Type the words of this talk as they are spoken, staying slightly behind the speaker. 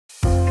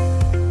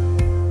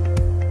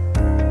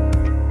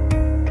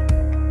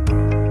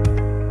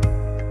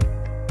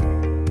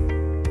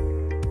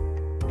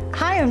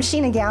am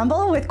Sheena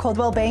Gamble with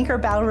Coldwell Banker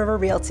Battle River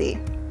Realty.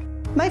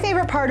 My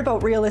favorite part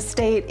about real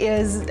estate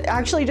is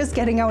actually just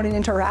getting out and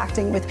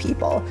interacting with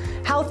people.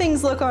 How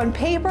things look on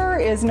paper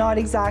is not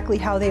exactly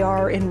how they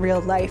are in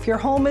real life. Your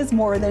home is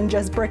more than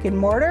just brick and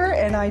mortar,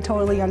 and I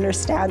totally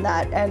understand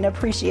that and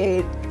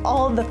appreciate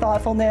all of the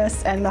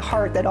thoughtfulness and the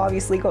heart that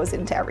obviously goes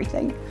into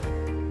everything.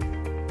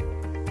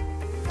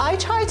 I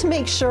try to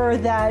make sure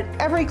that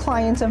every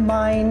client of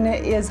mine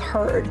is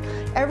heard.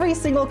 Every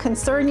single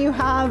concern you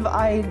have,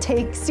 I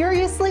take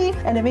seriously,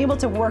 and I'm able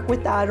to work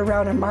with that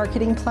around a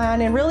marketing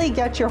plan and really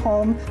get your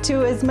home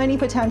to as many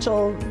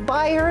potential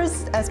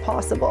buyers as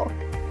possible.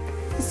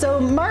 So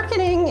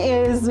marketing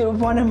is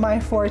one of my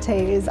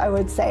fortes, I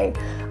would say.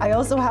 I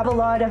also have a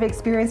lot of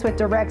experience with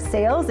direct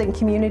sales and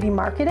community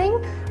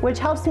marketing, which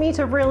helps me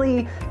to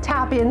really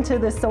tap into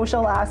the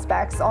social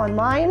aspects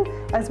online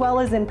as well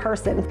as in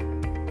person.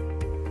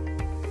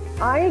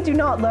 I do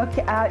not look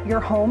at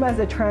your home as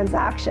a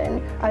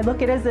transaction. I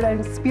look at it as an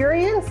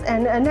experience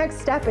and a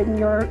next step in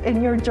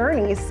your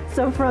journeys.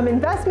 So from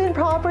investment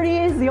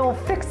properties, the old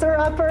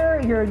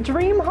fixer-upper, your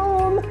dream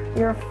home,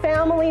 your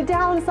family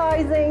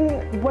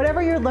downsizing,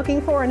 whatever you're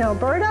looking for in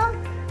Alberta,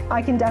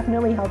 I can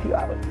definitely help you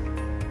out.